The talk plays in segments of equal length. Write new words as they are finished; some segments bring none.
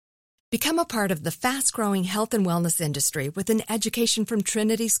Become a part of the fast-growing health and wellness industry with an education from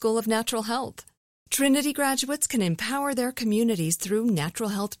Trinity School of Natural Health. Trinity graduates can empower their communities through natural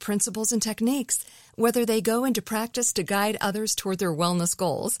health principles and techniques, whether they go into practice to guide others toward their wellness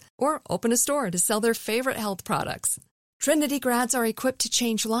goals or open a store to sell their favorite health products. Trinity grads are equipped to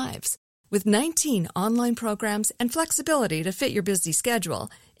change lives. With 19 online programs and flexibility to fit your busy schedule,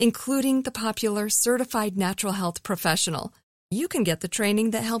 including the popular Certified Natural Health Professional, you can get the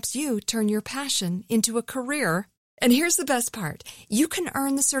training that helps you turn your passion into a career. And here's the best part. You can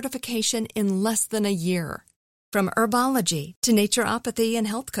earn the certification in less than a year. From herbology to naturopathy and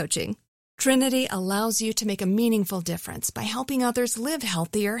health coaching, Trinity allows you to make a meaningful difference by helping others live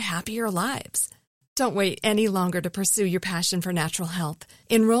healthier, happier lives. Don't wait any longer to pursue your passion for natural health.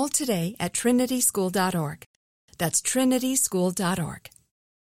 Enroll today at trinityschool.org. That's trinityschool.org.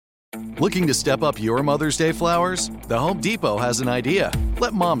 Looking to step up your Mother's Day flowers? The Home Depot has an idea.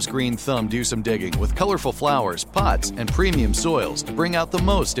 Let Mom's green thumb do some digging with colorful flowers, pots, and premium soils to bring out the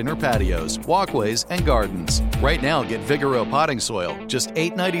most in her patios, walkways, and gardens. Right now, get Vigoro potting soil, just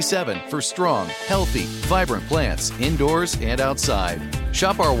 $8.97 for strong, healthy, vibrant plants indoors and outside.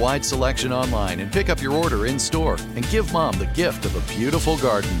 Shop our wide selection online and pick up your order in-store and give Mom the gift of a beautiful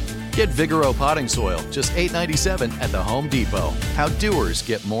garden. Get Vigoro potting soil, just $8.97 at the Home Depot. How doers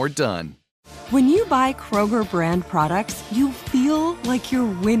get more done. When you buy Kroger brand products, you feel like you're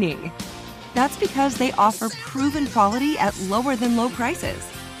winning. That's because they offer proven quality at lower than low prices.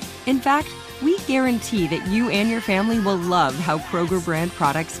 In fact, we guarantee that you and your family will love how Kroger brand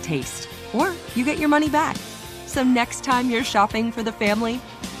products taste, or you get your money back. So next time you're shopping for the family,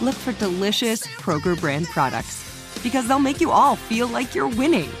 look for delicious Kroger brand products, because they'll make you all feel like you're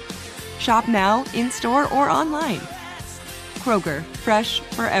winning. Shop now, in-store, or online. Kroger, fresh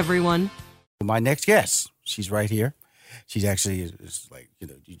for everyone. My next guest, she's right here. She's actually is like,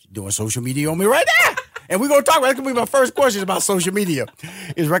 doing social media on me right now. And we're going to talk about it. That's going to be my first question about social media.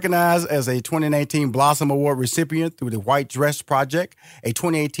 Is recognized as a 2019 Blossom Award recipient through the White Dress Project, a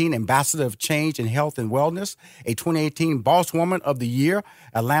 2018 Ambassador of Change in Health and Wellness, a 2018 Boss Woman of the Year,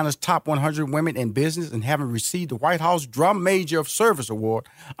 Atlanta's top 100 women in business, and having received the White House Drum Major of Service Award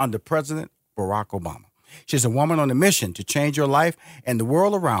under President Barack Obama. She's a woman on a mission to change her life and the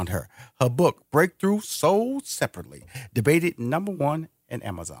world around her. Her book, Breakthrough, sold separately, debated #1 in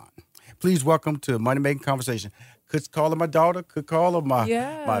Amazon. Please welcome to Money Making Conversation. Could call her my daughter, could call her my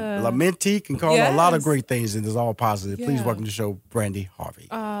mentee, can call her a lot of great things, and it's all positive. Yeah. Please welcome to the show, Brandi Harvey.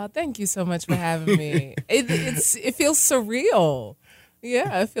 Thank you so much for having me. It feels surreal.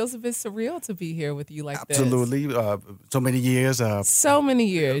 Yeah, it feels a bit surreal to be here with you like this. Absolutely. So many years. So many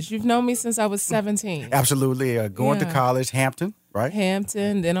years. You've known me since I was 17. Absolutely. Going to college, Hampton, right?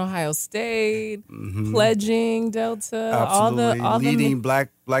 Hampton, then Ohio State, pledging Delta. Absolutely. All leading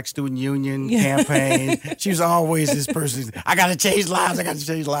Black Student Union campaign. She was always this person. I got to change lives.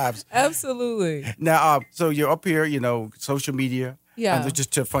 Absolutely. Now, so you're up here, social media. Yeah.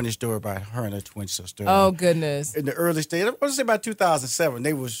 Just a funny story about her and her twin sister. Oh, goodness. In the early stage, I want to say about 2007,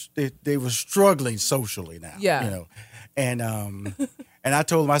 they were struggling socially now. Yeah. And I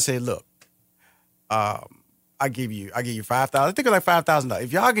told them, I said, look, I give you 5,000. I think it's like $5,000.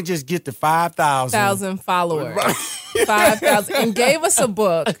 If y'all can just get to 5,000 followers, 5,000, and gave us a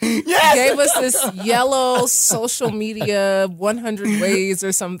book. Yes. Gave us this yellow social media 100 ways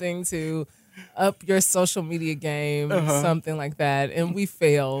or something to up your social media game, something like that, and we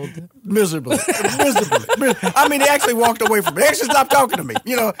failed miserably. I mean, they actually walked away from it. They actually stopped talking to me.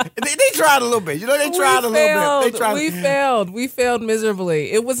 They tried a little bit. They tried a little bit. We failed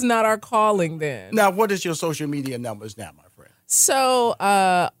miserably. It was not our calling then. Now, what is your social media numbers now, my friend? So,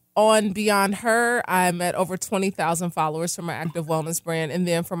 on Beyond Her, I'm at over 20,000 followers for my active wellness brand. And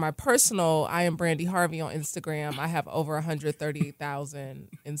then for my personal, I am Brandi Harvey on Instagram. I have over 138,000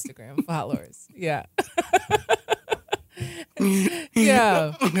 Instagram followers. Yeah.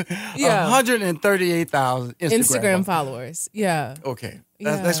 Yeah. 138,000 Instagram followers. Yeah. Okay.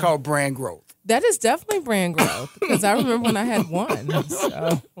 That's called brand growth. That is definitely brand growth because I remember when I had one.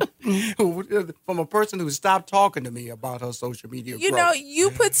 So. From a person who stopped talking to me about her social media growth.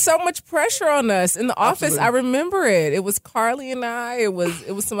 You put so much pressure on us in the office. Absolutely. I remember it. It was Carly and I. It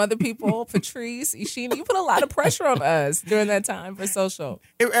was some other people, Patrice, Ishina. You put a lot of pressure on us during that time for social.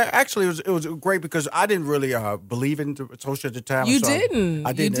 It was great because I didn't really believe in social at the time. You didn't.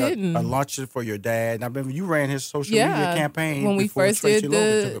 I didn't. You didn't. I launched it for your dad. And I remember you ran his social media campaign when we first did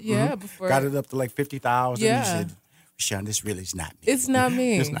before. Got it up to like 50,000. Yeah. You said, Sean, this really is not me. It's not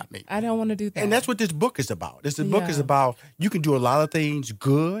me. It's not me. I don't want to do that. And that's what this book is about. This book is about you can do a lot of things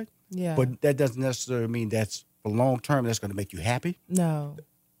good, but that doesn't necessarily mean that's for long term that's going to make you happy. No.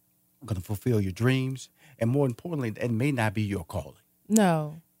 going to fulfill your dreams. And more importantly, it may not be your calling.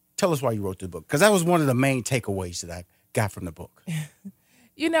 No. Tell us why you wrote the book, because that was one of the main takeaways that I got from the book.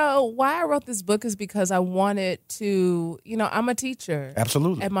 Why I wrote this book is because I wanted to, I'm a teacher.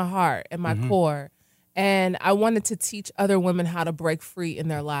 Absolutely. At my heart, at my core. And I wanted to teach other women how to break free in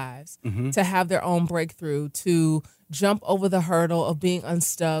their lives, to have their own breakthrough, to jump over the hurdle of being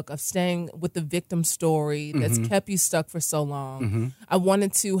unstuck, of staying with the victim story that's kept you stuck for so long. I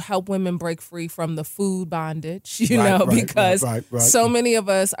wanted to help women break free from the food bondage, because so many of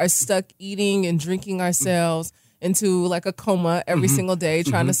us are stuck eating and drinking ourselves into like a coma every single day,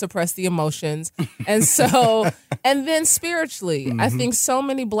 trying to suppress the emotions. And so, and then spiritually, I think so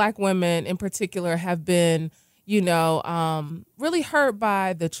many Black women in particular have been, really hurt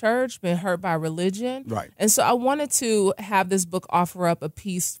by the church, been hurt by religion. Right. And so I wanted to have this book offer up a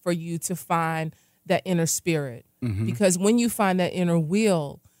piece for you to find that inner spirit. Because when you find that inner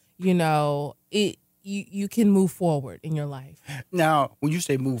will, you can move forward in your life. Now, when you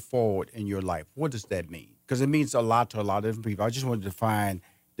say move forward in your life, what does that mean? Because it means a lot to a lot of different people. I just wanted to find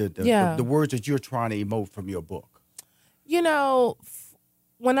the words that you're trying to emote from your book.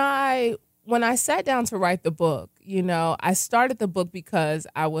 When I sat down to write the book, I started the book because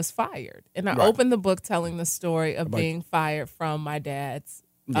I was fired. And I opened the book telling the story of being fired from my dad's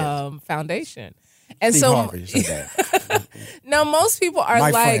foundation. And Steve so, Harvey, your dad. now most people are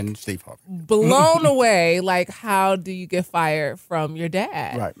My like friend, Steve Harvey. blown away, like, how do you get fired from your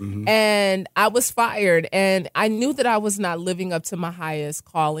dad? Right. And I was fired, and I knew that I was not living up to my highest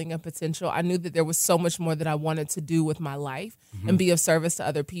calling and potential. I knew that there was so much more that I wanted to do with my life and be of service to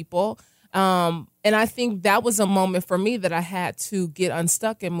other people. And I think that was a moment for me that I had to get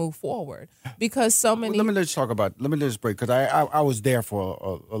unstuck and move forward, because so many. Let me just break, because I was there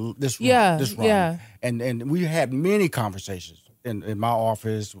for this run. And we had many conversations in my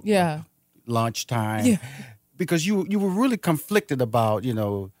office. Lunchtime. Because you were really conflicted about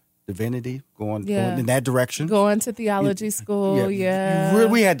divinity, going in that direction, going to theology school. We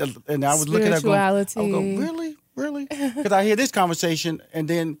had to, and I was looking at going, really? Because I hear this conversation, and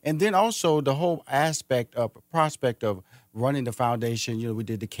then also the whole prospect of running the foundation. We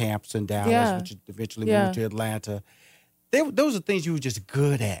did the camps in Dallas, which eventually moved to Atlanta. Those are things you were just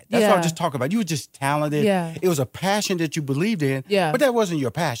good at. That's what I was just talking about. You were just talented. It was a passion that you believed in, but that wasn't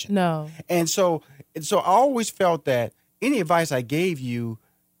your passion. No. And so I always felt that any advice I gave you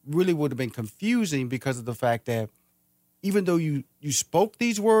really would have been confusing, because of the fact that even though you spoke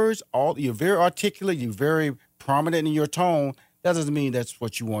these words, you're very articulate, you're very prominent in your tone, that doesn't mean that's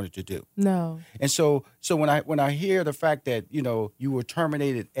what you wanted to do. No. And so when I hear the fact that you were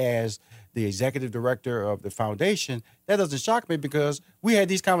terminated as the executive director of the foundation, that doesn't shock me, because we had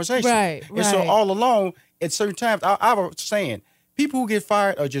these conversations. Right. And so all along, at certain times, I was saying, people who get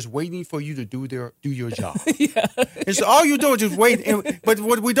fired are just waiting for you to do your job. And so all you're doing is just wait. But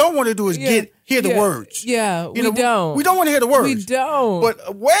what we don't want to do is hear the words. We don't. We don't want to hear the words. We don't.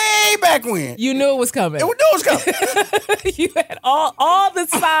 But way back when, you knew it was coming. You knew it was coming. You had all the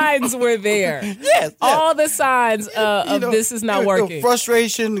signs were there. Yes. All the signs of this is not working. The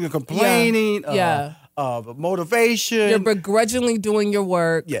frustration, the complaining. Motivation. You're begrudgingly doing your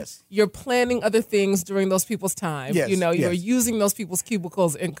work. Yes. You're planning other things during those people's time. Yes. You're using those people's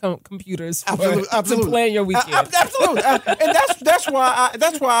cubicles and computers absolutely. to plan your weekend. Absolutely. And that's why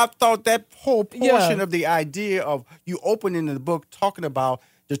I thought that whole portion of the idea of you opening the book talking about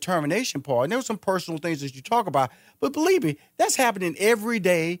determination part. And there were some personal things that you talk about, but believe me, that's happening every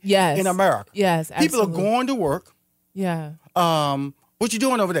day in America. Yes, absolutely. People are going to work. Yeah. What you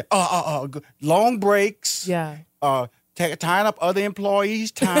doing over there? Long breaks. Yeah. Tying up other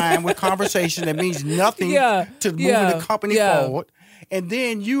employees' time with conversation that means nothing to moving the company forward. And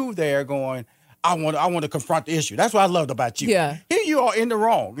then you there going, I want to confront the issue. That's what I loved about you. Yeah. Here you are in the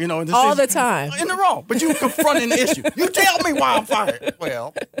wrong, all the time. In the wrong. But you confronting the issue. You tell me why I'm fired.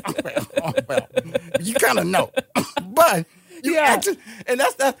 Well, you kind of know. But you actually, and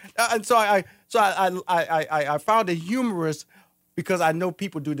that's that. And so I found it humorous, because I know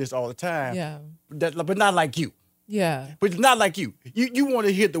people do this all the time. Yeah. But not like you. Yeah. But not like you. You want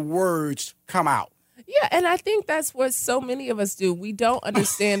to hear the words come out. Yeah, and I think that's what so many of us do. We don't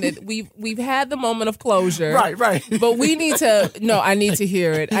understand it. We've had the moment of closure. Right. But we need to, I need to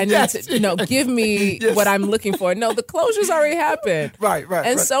hear it. I need to, give me what I'm looking for. No, the closure's already happened. Right.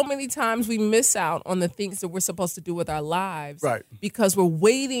 And so many times we miss out on the things that we're supposed to do with our lives. Right. Because we're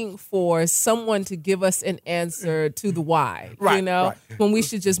waiting for someone to give us an answer to the why. Right. When we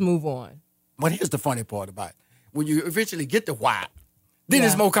should just move on. But here's the funny part about it. When you eventually get the why, then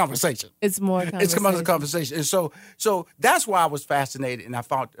it's more conversation. It's more conversation. It's more conversation. And so that's why I was fascinated, and I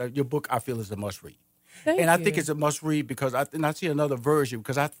found your book, I feel, is a must-read. Thank I you. think it's a must-read because I see another version,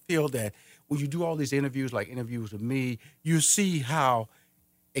 because I feel that when you do all these interviews, like interviews with me, you see how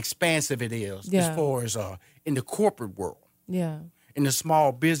expansive it is as far as in the corporate world, in the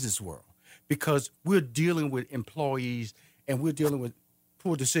small business world, because we're dealing with employees and we're dealing with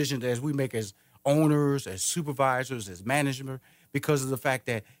poor decisions as we make as owners, as supervisors, as management, because of the fact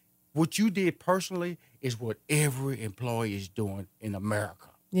that what you did personally is what every employee is doing in America.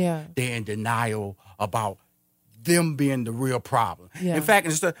 Yeah. They're in denial about them being the real problem. Yeah. In fact,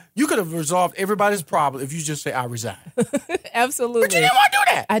 you could have resolved everybody's problem if you just say, I resign. Absolutely. But you didn't want to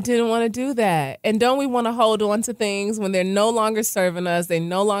do that. I didn't want to do that. And don't we want to hold on to things when they're no longer serving us, they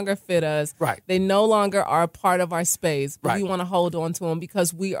no longer fit us, right? They no longer are a part of our space, but right. we want to hold on to them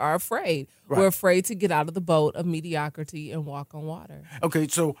because we are afraid. Right. We're afraid to get out of the boat of mediocrity and walk on water. Okay,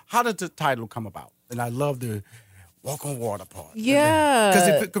 so how did the title come about? And I love the walk on water part. Yeah.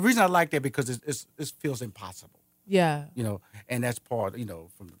 Because the reason I like that because it feels impossible. Yeah. And that's part,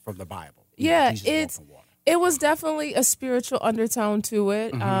 from the Bible. Yeah, it was definitely a spiritual undertone to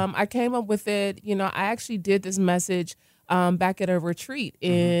it. Mm-hmm. I came up with it, I actually did this message back at a retreat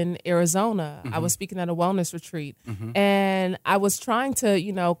in Arizona. I was speaking at a wellness retreat. And I was trying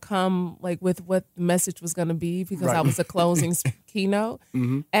to, come with what the message was going to be because I was a closing keynote.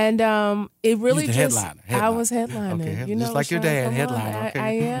 And it really headliner. I was headlining. Okay, just like your dad, headliner. Okay.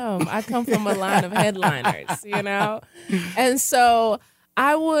 I am. I come from a line of headliners, And so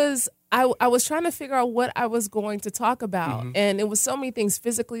I was trying to figure out what I was going to talk about. And it was so many things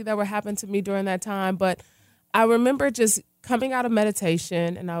physically that were happening to me during that time. But I remember just coming out of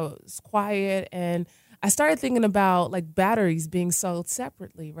meditation and I was quiet and I started thinking about batteries being sold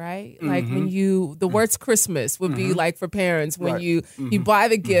separately, right? Like when the words Christmas would be like for parents when you buy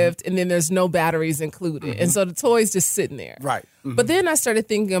the gift and then there's no batteries included. And so the toy's just sitting there. Right. But then I started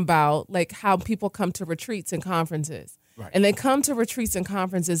thinking about how people come to retreats and conferences. Right. And they come to retreats and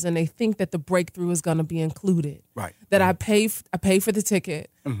conferences and they think that the breakthrough is going to be included. Right. That I pay for the ticket.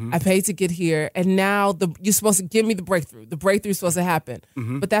 I paid to get here. And now you're supposed to give me the breakthrough. The breakthrough is supposed to happen.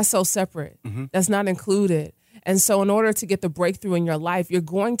 But that's so separate. That's not included. And so in order to get the breakthrough in your life, you're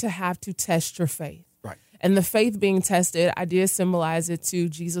going to have to test your faith. Right. And the faith being tested, I did symbolize it to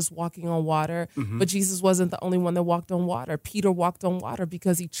Jesus walking on water. But Jesus wasn't the only one that walked on water. Peter walked on water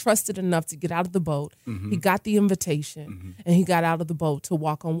because he trusted enough to get out of the boat. He got the invitation and he got out of the boat to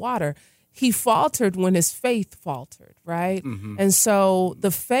walk on water. He faltered when his faith faltered, right? And so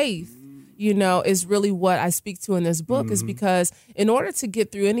the faith, is really what I speak to in this book is because in order to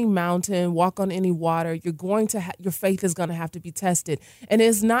get through any mountain, walk on any water, you're going to your faith is going to have to be tested. And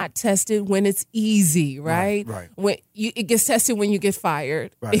it's not tested when it's easy, right? Right. When it gets tested when you get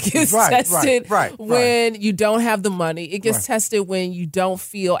fired. Right. It gets tested when you don't have the money. It gets tested when you don't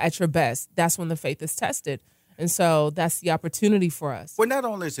feel at your best. That's when the faith is tested. And so that's the opportunity for us. Well, not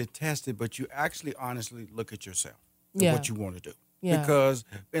only is it tested, but you actually honestly look at yourself and what you want to do. Yeah. Because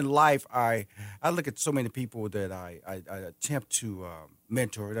in life, I look at so many people that I attempt to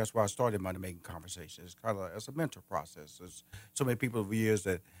mentor. That's why I started Money Making Conversations. It's kind of it's a mentor process. There's so many people over the years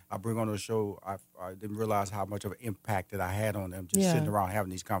that I bring on the show. I didn't realize how much of an impact that I had on them just sitting around having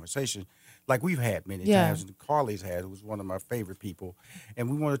these conversations like we've had many times. And Carly's had, who was one of my favorite people. And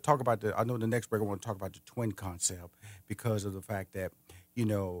we want to talk about I know the next break I want to talk about the twin concept because of the fact that,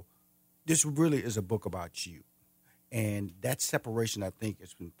 this really is a book about you. And that separation, I think,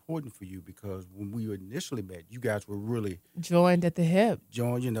 is important for you because when we initially met, you guys were really joined at the hip.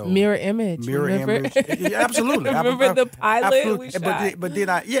 Mirror image. Image. Yeah, absolutely. Remember the pilot absolutely. we shot? But then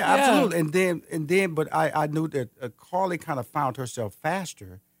absolutely. And then, but I knew that Carly kind of found herself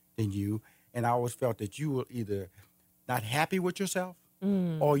faster than you, and I always felt that you were either not happy with yourself,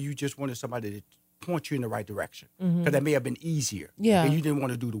 or you just wanted somebody to point you in the right direction because that may have been easier. Yeah. And you didn't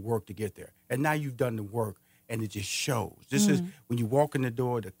want to do the work to get there, and now you've done the work. And it just shows. This is when you walk in the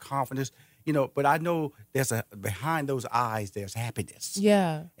door, the confidence, but I know behind those eyes, there's happiness.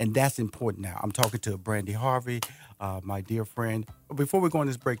 Yeah. And that's important now. I'm talking to Brandi Harvey, my dear friend. Before we go on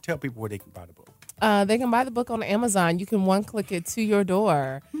this break, tell people where they can buy the book. They can buy the book on Amazon. You can one-click it to your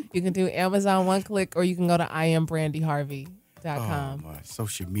door. You can do Amazon one-click, or you can go to IamBrandiHarvey.com. Oh, my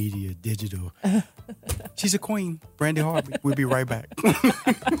social media, digital. She's a queen, Brandi Harvey. We'll be right back.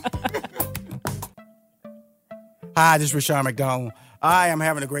 Hi, this is Rashawn McDonald. I am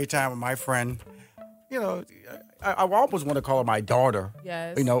having a great time with my friend. I almost want to call her my daughter.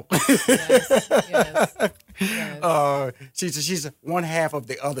 Yes. Yes. She's one half of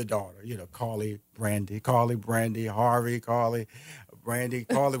the other daughter. Carly, Brandi, Harvey, Carly, Brandi.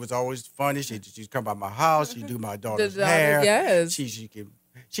 Carly was always funny. She'd come by my house. She'd do my daughter's hair. Yes.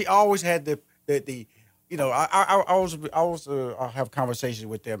 She always had the you know, I always have conversations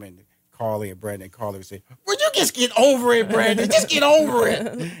with them, and Carly and Brandi, and Carly would say, "Would you just get over it, Brandi? Just get over it."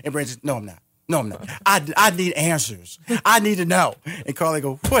 And Brandi said, "No, I'm not. No, I'm not. I need answers. I need to know." And Carly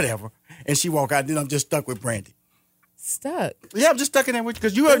go, "Whatever." And she walk out. Then I'm just stuck with Brandi. Stuck. Yeah, I'm just stuck in there with you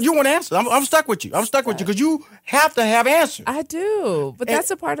because you want answers. I'm stuck with you. I'm stuck with you because you have to have answers. I do, but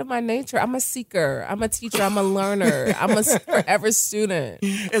that's a part of my nature. I'm a seeker. I'm a teacher. I'm a learner. I'm a forever student.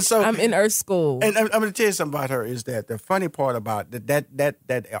 And so I'm in Earth School. And I'm going to tell you something about her is that the funny part about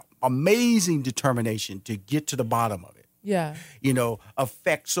that amazing determination to get to the bottom of it. Yeah. You know,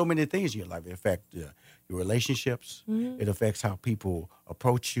 affects so many things in your life. It affects your relationships. It affects how people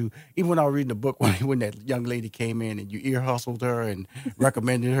approach you. Even when I was reading the book, when that young lady came in and you ear hustled her and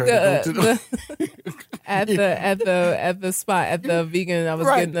recommended her to go to the at the spot at the vegan, I was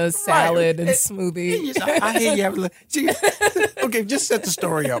getting a salad and smoothie. I hear you having. Okay, just set the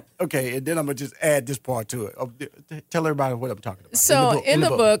story up. Okay, and then I'm gonna just add this part to it. Tell everybody what I'm talking about. So in the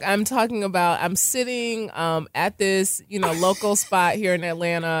book, I'm talking about I'm sitting at this local spot here in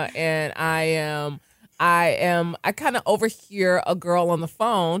Atlanta, and I kind of overhear a girl on the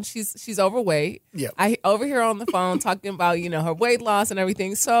phone. She's overweight. Yeah. I overhear her on the phone talking about, her weight loss and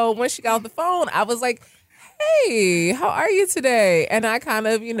everything. So when she got off the phone, I was like, "Hey, how are you today?" And I kind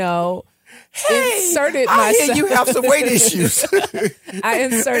of, inserted myself. I hear you have some weight issues. I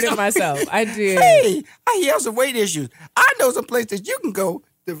inserted myself. I did. Hey, I hear you have some weight issues. I know some places you can go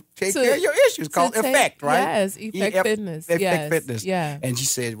to take care of your issues called Effect, right? Yes, Effect Fitness. Effect Fitness. Yeah. And she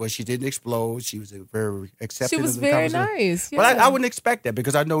said, well, she didn't explode. She was very accepting. She was of the very nice. Yeah. But I wouldn't expect that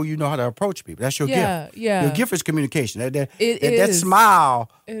because I know you know how to approach people. That's your gift. Yeah. Your gift is communication. That is. smile,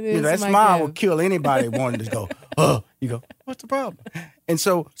 that smile gift. will kill anybody wanting to go, oh, you go, what's the problem? And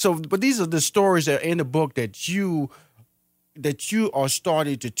so, but these are the stories that are in the book that you are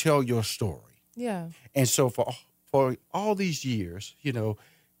starting to tell your story. Yeah. And so for all these years,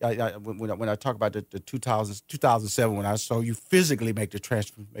 when I talk about the 2007, when I saw you physically make the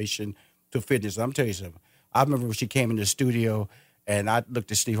transformation to fitness, I'm telling you something. I remember when she came in the studio, and I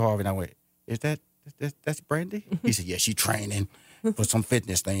looked at Steve Harvey, and I went, that's Brandi? He said, yeah, she's training for some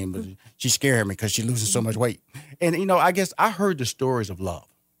fitness thing, but she scared me because she's losing so much weight. And, I guess I heard the stories of love,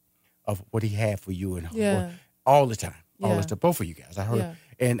 of what he had for you and all the time. All the time, both of you guys. I heard,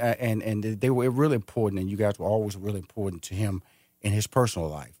 and they were really important, and you guys were always really important to him in his personal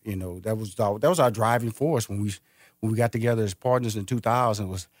life. That was our driving force when we got together as partners in 2000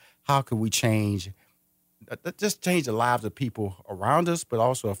 was how could we change the lives of people around us, but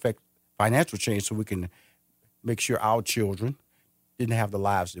also affect financial change so we can make sure our children didn't have the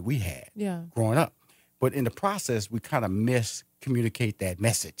lives that we had growing up. But in the process, we kind of miscommunicate that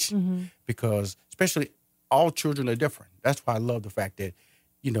message because especially all children are different. That's why I love the fact that,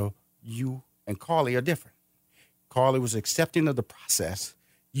 you and Carly are different. Carly was accepting of the process.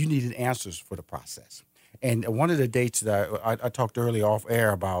 You needed answers for the process. And one of the dates that I talked earlier off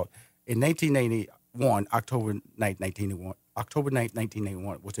air about, in 1981, October 9th,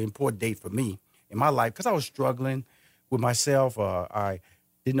 1981 was an important date for me in my life because I was struggling with myself. I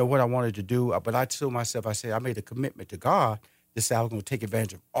didn't know what I wanted to do, but I told myself, I made a commitment to God to say I was going to take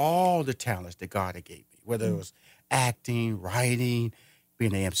advantage of all the talents that God had gave me, whether it was acting, writing,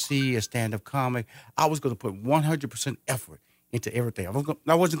 being an MC, a stand-up comic. I was going to put 100% effort into everything.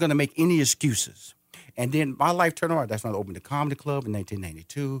 I wasn't going to make any excuses. And then my life turned around. That's when I opened the comedy club in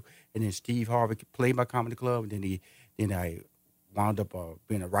 1992. And then Steve Harvey played my comedy club. And then I wound up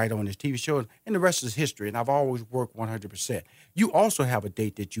being a writer on his TV show. And the rest is history. And I've always worked 100%. You also have a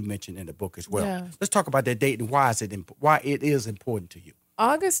date that you mentioned in the book as well. Yeah. Let's talk about that date and why it is important to you.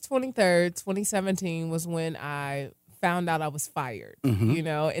 August 23rd, 2017 was when I found out I was fired,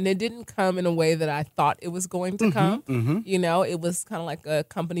 and it didn't come in a way that I thought it was going to come. It was kind of like a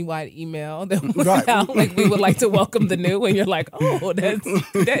company-wide email that went out, like we would like to welcome the new, and you're like, oh,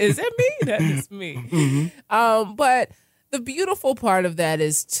 is that me? That is me. But the beautiful part of that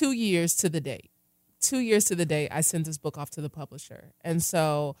is 2 years to the date. 2 years to the date, I sent this book off to the publisher. And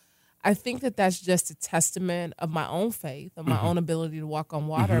so I think that that's just a testament of my own faith, of my own ability to walk on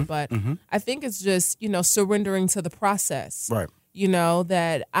water. But I think it's just, surrendering to the process. Right.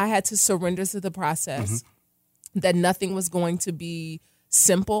 That I had to surrender to the process, that nothing was going to be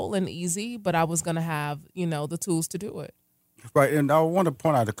simple and easy, but I was going to have, the tools to do it. Right, and I want to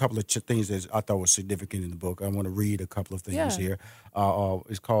point out a couple of things that I thought was significant in the book. I want to read a couple of things here.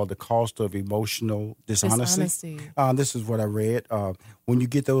 It's called The Cost of Emotional Dishonesty. This is what I read. When you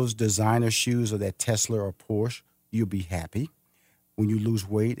get those designer shoes or that Tesla or Porsche, you'll be happy. when you lose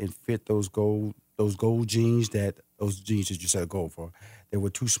weight and fit those gold jeans that you said gold for, they were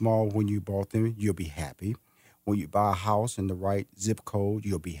too small when you bought them, you'll be happy. When you buy a house in the right zip code,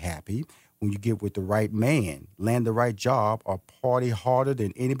 you'll be happy. When you get with the right man, land the right job, or party harder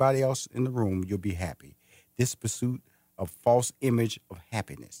than anybody else in the room, you'll be happy. This pursuit of false image of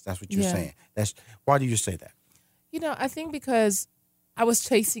happiness. That's what you're saying. Why do you say that? I think because I was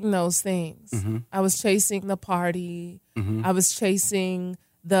chasing those things. Mm-hmm. I was chasing the party. Mm-hmm. I was chasing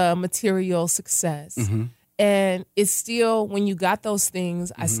the material success. Mm-hmm. And it's still, when you got those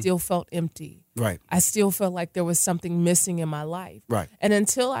things, I still felt empty. Right. I still felt like there was something missing in my life. Right. And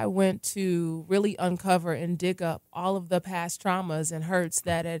until I went to really uncover and dig up all of the past traumas and hurts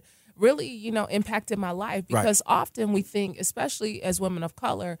that had really, impacted my life. Because often we think, especially as women of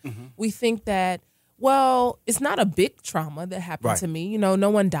color, we think that, well, it's not a big trauma that happened to me. No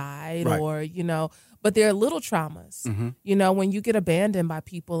one died or, but there are little traumas. When you get abandoned by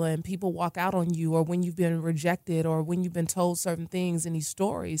people and people walk out on you, or when you've been rejected, or when you've been told certain things in these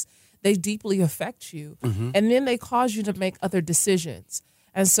stories, they deeply affect you. And then they cause you to make other decisions.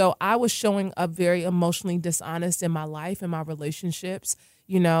 And so I was showing up very emotionally dishonest in my life and my relationships.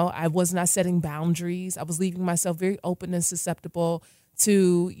 I was not setting boundaries. I was leaving myself very open and susceptible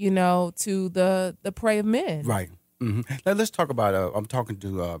to the prey of men. Right. Mm-hmm. Now let's talk about. I'm talking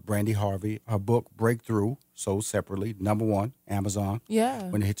to Brandi Harvey. Her book Breakthrough, sold separately, #1, Amazon. Yeah.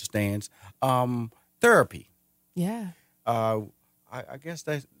 When it hit the stands. Therapy. Yeah. I guess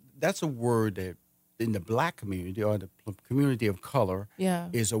that's a word that in the Black community or the community of color,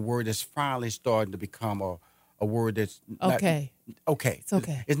 is a word that's finally starting to become a word that's okay. Okay. It's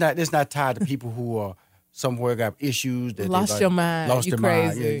okay. It's not tied to people who are somewhere got issues that lost your mind. Lost you their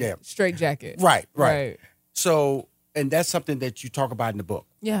crazy. mind. Yeah. Straight jacket. Right. So, and that's something that you talk about in the book.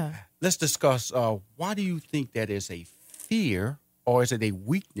 Yeah. Let's discuss why do you think that is a fear or is it a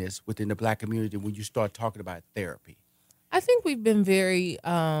weakness within the Black community when you start talking about therapy? I think we've been very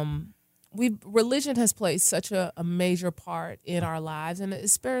religion has played such a major part in our lives, and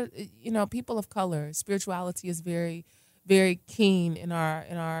it's people of color, spirituality is very, very keen in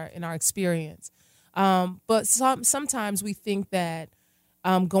our experience. But sometimes we think that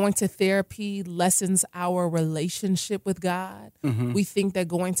going to therapy lessens our relationship with God. We think that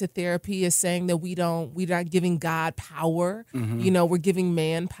going to therapy is saying that we're not giving God power. We're giving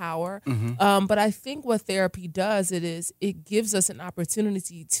man power. But I think what therapy does, it gives us an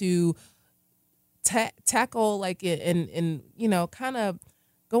opportunity to tackle kind of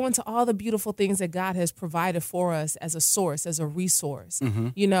go into all the beautiful things that God has provided for us as a source, as a resource.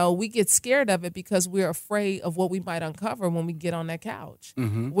 We get scared of it because we're afraid of what we might uncover when we get on that couch.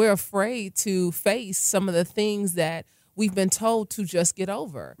 We're afraid to face some of the things that we've been told to just get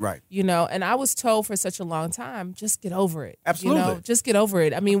over. Right. And I was told for such a long time, just get over it. Absolutely. Just get over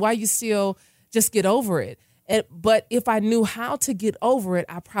it. I mean, why you still just get over it? But if I knew how to get over it,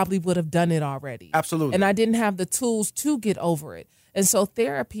 I probably would have done it already. Absolutely. And I didn't have the tools to get over it. And so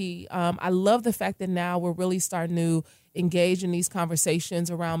therapy, I love the fact that now we're really starting to engage in these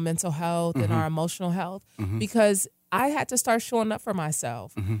conversations around mental health and our emotional health because I had to start showing up for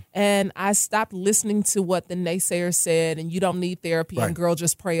myself. And I stopped listening to what the naysayers said and you don't need therapy and girl,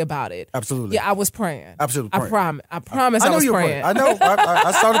 just pray about it. Absolutely. Yeah, I was praying. Absolutely. I promise I was praying. I know.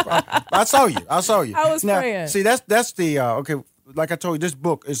 I saw you. I was praying. See, that's the, okay, like I told you, this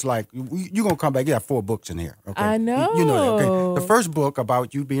book is like, you're going to come back. You have 4 books in here. Okay? I know. You know that, okay? The first book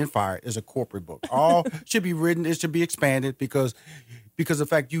about you being fired is a corporate book. All should be written. It should be expanded because of the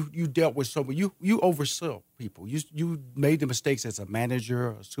fact you dealt with so many, you oversaw people. You made the mistakes as a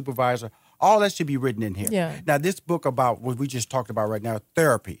manager, a supervisor. All that should be written in here. Yeah. Now, this book about what we just talked about right now,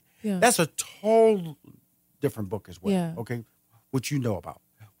 therapy, that's a total different book as well. Yeah. Okay, which you know about,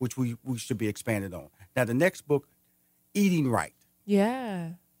 which we should be expanded on. Now, the next book, Eating Right. Yeah.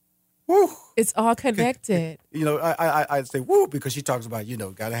 Woo. It's all connected. I say woo because she talks about,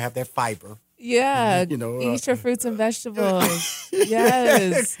 got to have that fiber. Yeah. Eat your fruits and vegetables.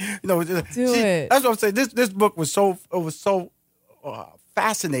 Yes. Do it. That's what I'm saying. This book was so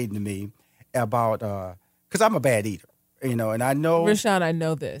fascinating to me about because I'm a bad eater. And I know Rashawn, I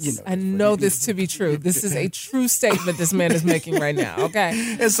know this. I know this to be true. This is a true statement this man is making right now.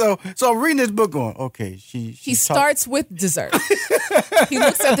 Okay. And so I'm reading this book going, okay, he starts with dessert. He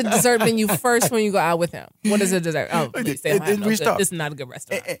looks at the dessert menu first when you go out with him. What is the dessert? Oh, please stay home. This is not a good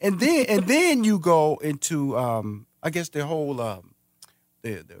restaurant. And then you go into I guess the whole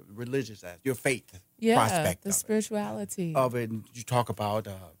the religious aspect, your faith prospect, the spirituality of it. And you talk about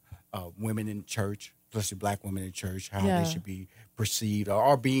women in church. especially black women in church, how they should be perceived or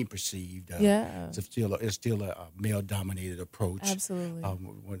are being perceived. It's still a male-dominated approach. Absolutely.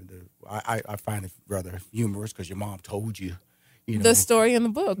 I find it rather humorous because your mom told you. You know, the story in the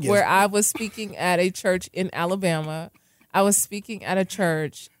book where I was speaking at a church in Alabama. I was speaking at a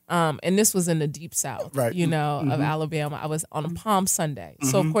church, and this was in the deep South, right. Of Alabama. I was on a Palm Sunday.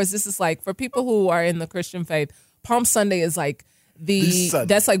 So, of course, this is like, for people who are in the Christian faith, Palm Sunday is like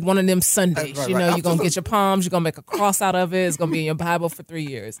that's like one of them Sundays. Right, you're going to get your palms, you're going to make a cross out of it. It's going to be in your Bible for 3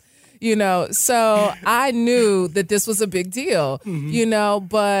 years. So I knew that this was a big deal,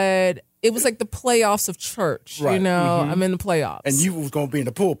 but it was like the playoffs of church, right. I'm in the playoffs. And you was going to be in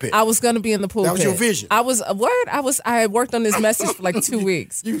the pulpit. I was going to be in the pulpit. That was your vision. I had worked on this message for like 2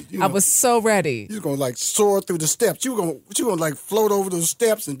 weeks. I was so ready. You was going to like soar through the steps. You were going to like float over those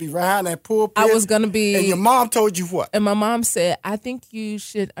steps and be behind that pulpit. I was going to be. And your mom told you what? And my mom said, I think you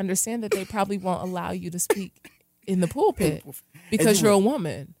should understand that they probably won't allow you to speak in the pulpit because you're a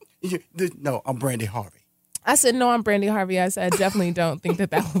woman. No, I'm Brandi Harvey. I said, no, I'm Brandi Harvey. I said, I definitely don't think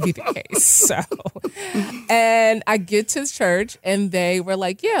that will be the case. So, and I get to church and they were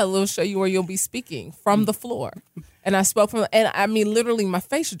like, yeah, we'll show you where you'll be speaking from the floor. And I spoke and I mean, literally my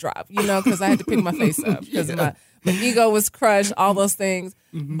face dropped, because I had to pick my face up because my ego was crushed, all those things.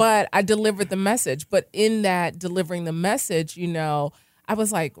 But I delivered the message. But in that delivering the message, I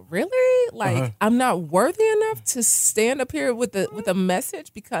was like, really? Like, I'm not worthy enough to stand up here with a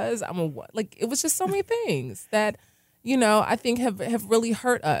message because it was just so many things that, I think have really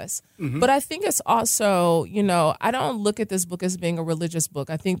hurt us. But I think it's also, I don't look at this book as being a religious book.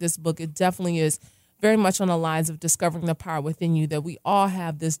 I think this book, it definitely is very much on the lines of discovering the power within you, that we all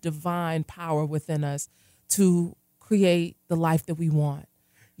have this divine power within us to create the life that we want,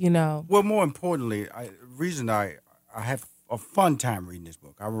 Well, more importantly, reason I have a fun time reading this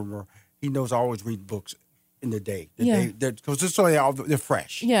book. I remember he knows I always read books in the day. Because they're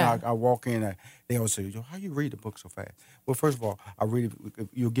fresh. Yeah. I walk in, they always say, how you read a book so fast? Well, first of all,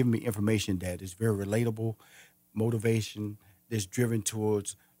 you're giving me information that is very relatable, motivation that's driven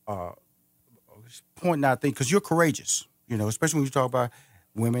towards pointing out things, because you're courageous, especially when you talk about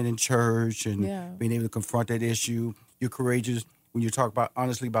women in church and being able to confront that issue. You're courageous when you talk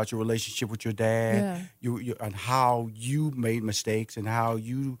honestly about your relationship with your dad, you and how you made mistakes and how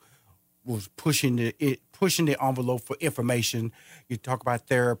you was pushing the envelope for information. You talk about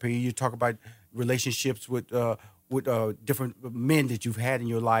therapy. You talk about relationships with different men that you've had in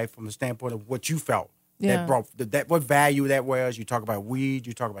your life from the standpoint of what you felt. That brought that what value that was. You talk about weed.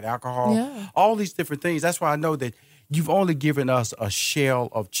 You talk about alcohol. All these different things. That's why I know that you've only given us a shell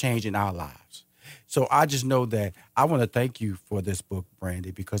of change in our lives. So I just know that I want to thank you for this book,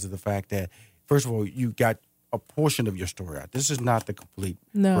 Brandi, because of the fact that, first of all, you got a portion of your story out. This is not the complete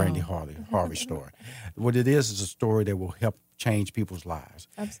Brandi Harvey story. What it is a story that will help change people's lives.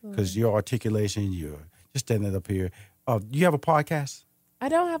 Absolutely. Because your articulation, you're just standing up here. Do you have a podcast? I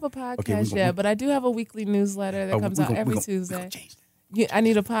don't have a podcast yet, but I do have a weekly newsletter that comes out every Tuesday. I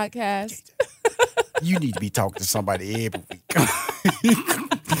need a podcast. You need to be talking to somebody every week.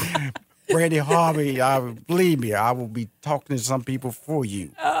 Brandi Harvey, believe me, I will be talking to some people for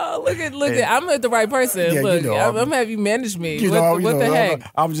you. Oh, look at! I'm at the right person. Yeah, look, I'm gonna have you manage me. What the heck?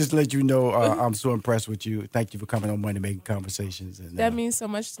 I'm just let you know I'm so impressed with you. Thank you for coming on Money Making Conversations. And, that means so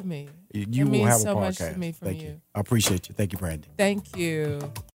much to me. You will have a podcast. It means so much to me from Thank you. I appreciate you. Thank you, Brandi. Thank you.